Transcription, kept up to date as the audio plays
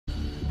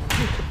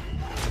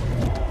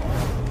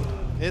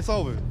It's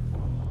over.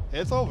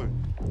 It's over.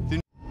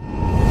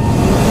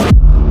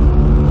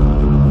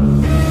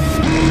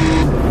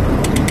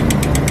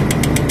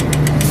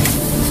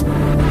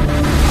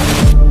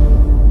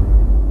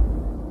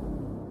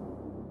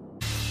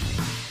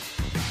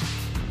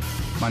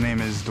 My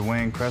name is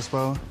Dwayne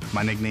Crespo.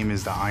 My nickname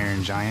is the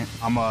Iron Giant.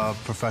 I'm a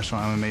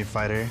professional MMA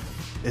fighter.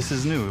 This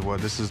is new. Well,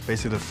 this is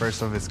basically the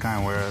first of its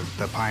kind. We're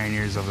the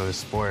pioneers of the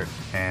sport,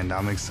 and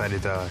I'm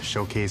excited to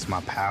showcase my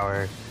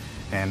power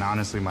and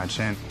honestly my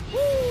chin.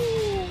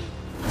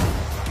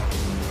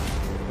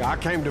 I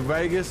came to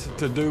Vegas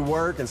to do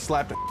work and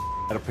slap the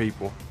out of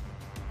people.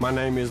 My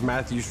name is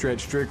Matthew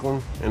Stretch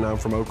Strickland, and I'm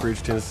from Oak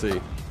Ridge, Tennessee.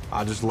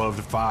 I just love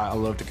to fight. I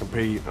love to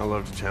compete. I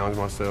love to challenge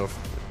myself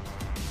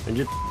and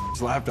get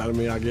slapped out of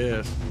me, I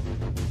guess.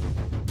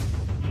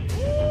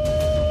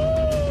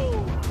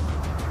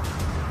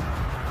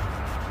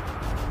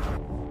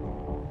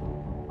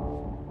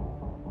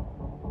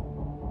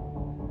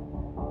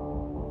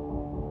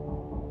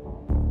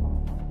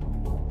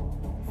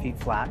 Feet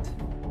flat.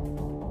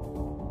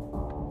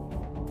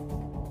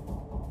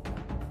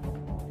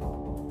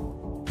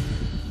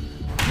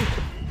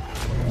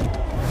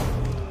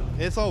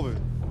 It's over.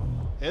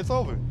 It's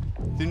over.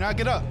 Do not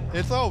get up.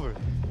 It's over.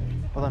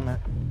 Hold on a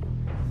minute.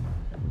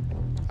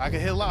 I can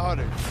hit a lot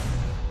harder.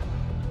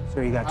 So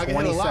you got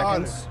 20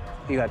 seconds.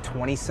 You got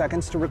 20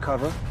 seconds to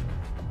recover.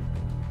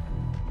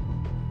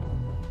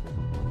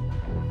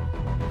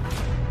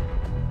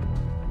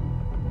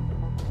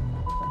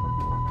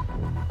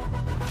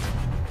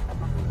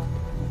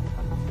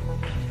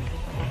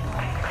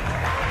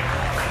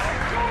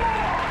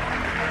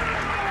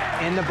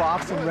 In the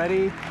box and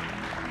ready.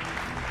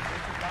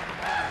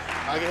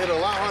 I can hit a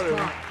lot harder.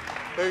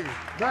 Thank you.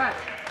 Back.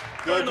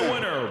 And the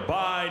winner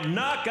by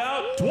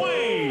knockout,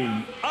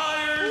 Dwayne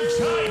Iron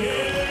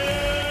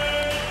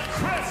Giant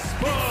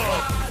Crespo.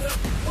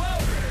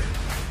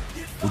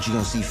 What you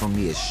gonna see from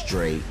me is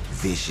straight,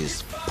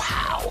 vicious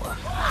power.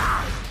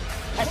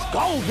 Let's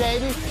go,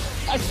 baby.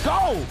 Let's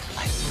go.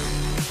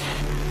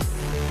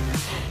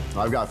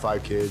 I've got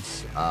 5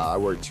 kids. I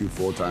work 2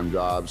 full-time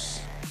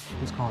jobs.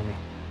 Who's calling me?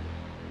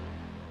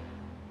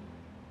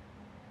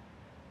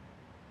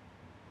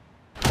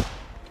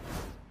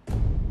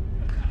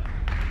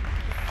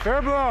 Fair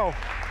blow.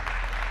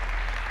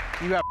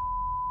 You got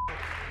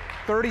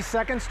 30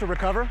 seconds to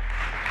recover.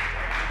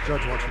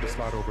 Judge wants you to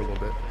slide over a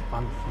little bit.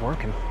 I'm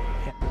working.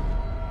 Yeah.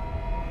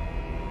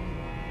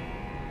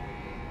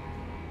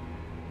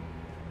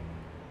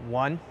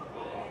 1,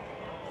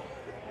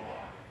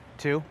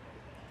 2,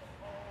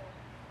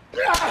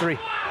 3.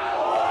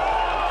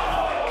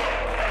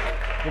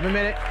 Give me a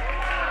minute.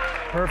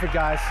 Perfect,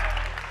 guys.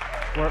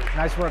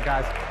 Nice work,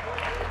 guys.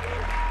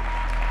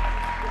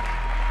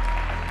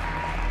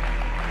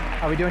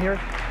 How are we doing here?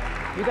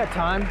 You got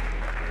time.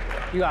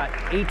 You got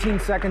 18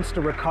 seconds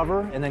to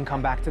recover and then come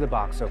back to the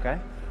box, okay?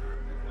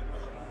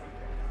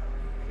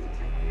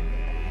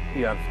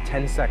 You have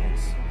 10 seconds.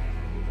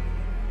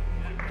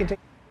 You can take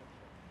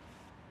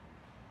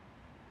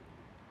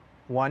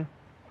 1,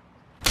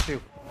 2. You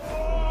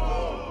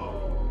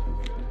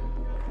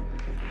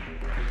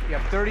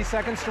have 30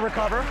 seconds to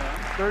recover.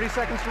 30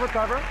 seconds to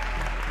recover.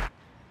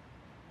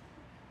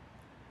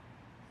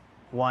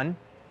 1,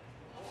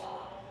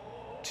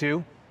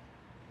 2,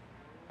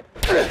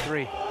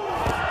 3.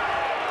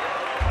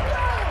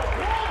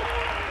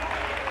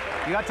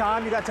 You got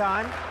time, you got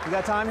time. You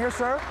got time here,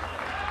 sir.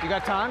 You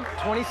got time,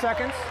 20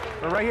 seconds.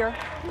 We're right here.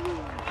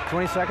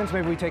 20 seconds,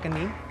 maybe we take a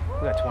knee.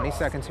 We got 20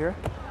 seconds here.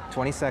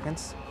 20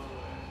 seconds.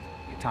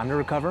 Time to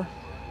recover.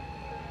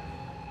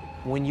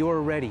 When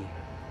you're ready,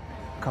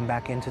 come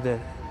back into the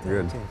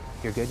You're good. team.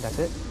 You're good, that's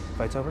it?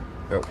 Fight's over?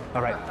 Yep.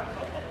 All right.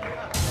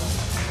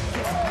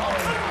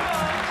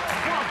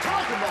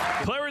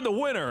 Declaring the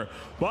winner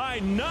by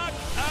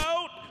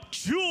knockout,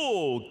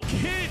 Jewel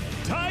Kid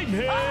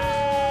Timehead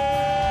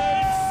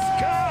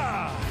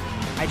Scott.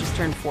 I just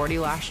turned 40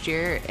 last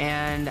year,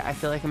 and I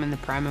feel like I'm in the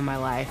prime of my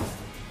life.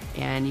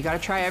 And you gotta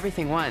try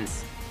everything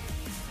once.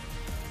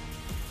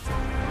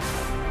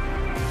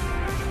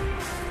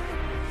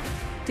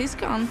 This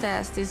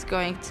contest is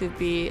going to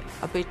be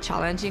a bit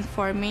challenging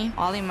for me.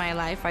 All in my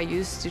life, I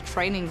used to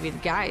training with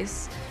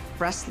guys.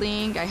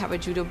 Wrestling, I have a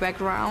judo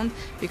background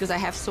because I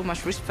have so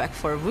much respect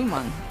for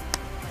women.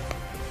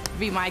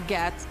 We might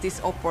get this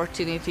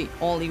opportunity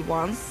only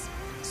once,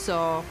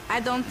 so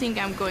I don't think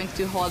I'm going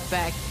to hold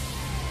back.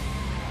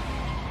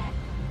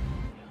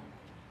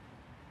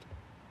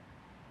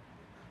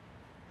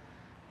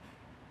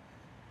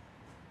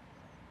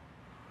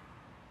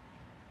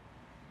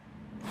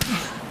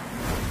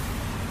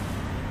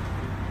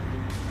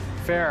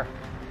 Fair.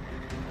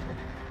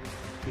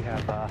 You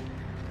have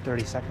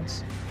 30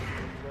 seconds.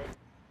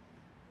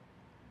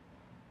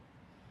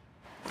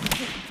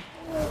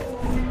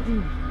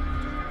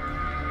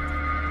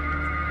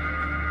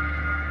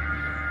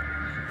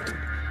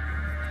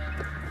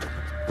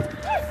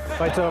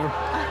 Fight's over.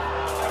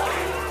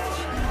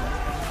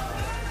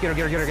 Get her,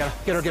 get her, get her, get her,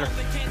 get her, get her.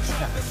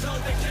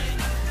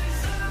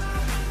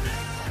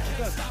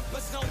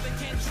 Yeah.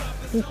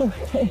 It's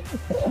okay.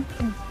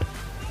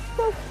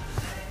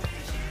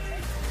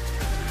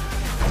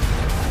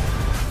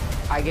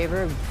 I gave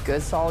her a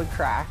good solid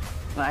crack,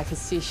 and I could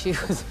see she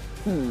was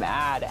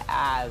mad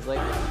as, like...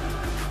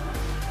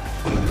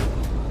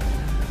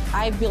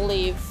 I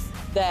believe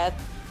that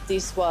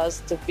this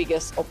was the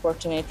biggest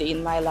opportunity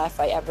in my life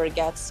I ever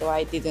get, so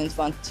I didn't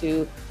want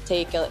to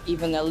take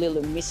even a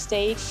little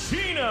mistake.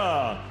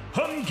 Sheena,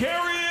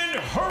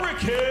 Hungarian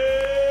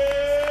Hurricane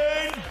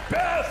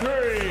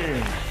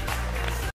bathroom.